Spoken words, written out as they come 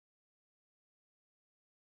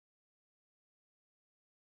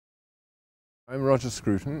I'm Roger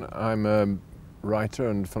Scruton. I'm a writer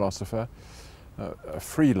and philosopher, a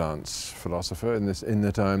freelance philosopher in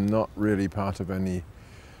that I'm not really part of any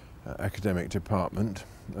academic department,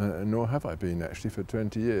 nor have I been actually for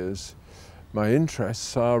 20 years. My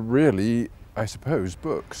interests are really, I suppose,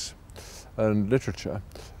 books and literature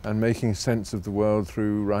and making sense of the world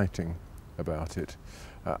through writing about it.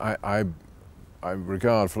 I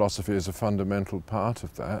regard philosophy as a fundamental part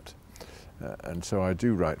of that. And so I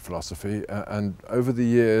do write philosophy, and over the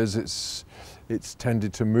years it's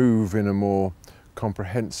tended to move in a more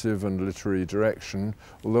comprehensive and literary direction,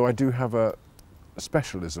 although I do have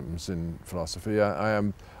specialisms in philosophy.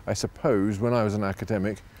 I suppose, when I was an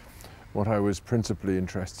academic, what I was principally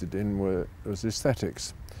interested in was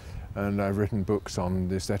aesthetics, and I've written books on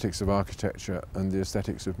the aesthetics of architecture and the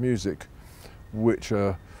aesthetics of music, which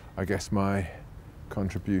are, I guess, my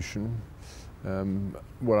contribution.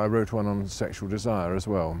 Well, I wrote one on sexual desire as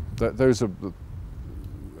well. It's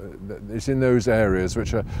in those areas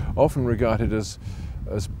which are often regarded as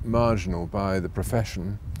marginal by the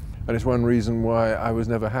profession, and it's one reason why I was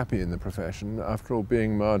never happy in the profession. After all,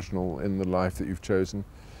 being marginal in the life that you've chosen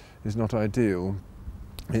is not ideal.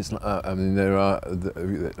 It's not, I mean,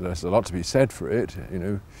 there's a lot to be said for it, you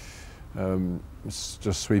know.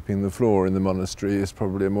 Just sweeping the floor in the monastery is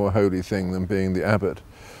probably a more holy thing than being the abbot.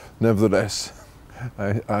 Nevertheless,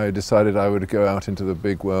 I decided I would go out into the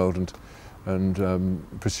big world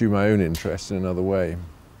and pursue my own interests in another way.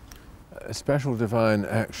 A special divine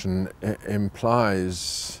action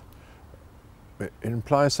implies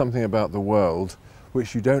something about the world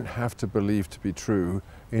which you don't have to believe to be true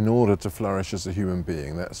in order to flourish as a human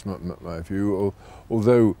being. That's my view.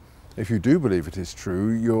 Although, if you do believe it is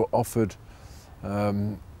true, you're offered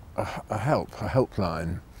a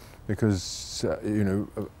helpline. Because you know,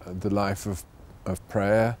 the life of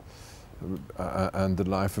prayer and the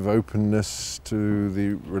life of openness to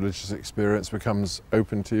the religious experience becomes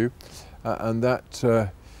open to you, and that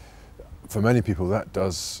for many people that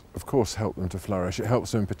does of course help them to flourish. It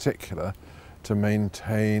helps them in particular to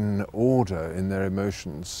maintain order in their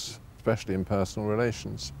emotions, especially in personal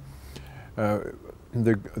relations.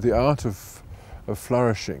 The art of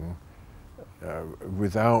flourishing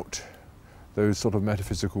without those sort of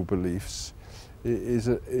metaphysical beliefs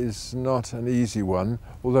is not an easy one,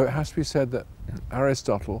 although it has to be said that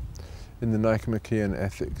Aristotle in the Nicomachean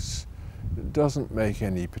Ethics doesn't make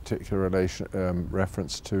any particular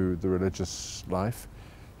reference to the religious life,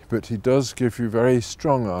 but he does give you very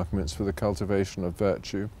strong arguments for the cultivation of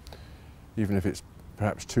virtue, even if it's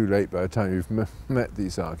perhaps too late by the time you've met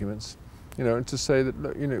these arguments. You know, and to say that,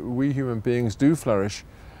 look, you know, we human beings do flourish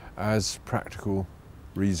as practical,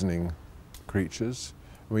 reasoning creatures,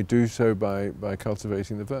 and we do so by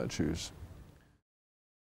cultivating the virtues.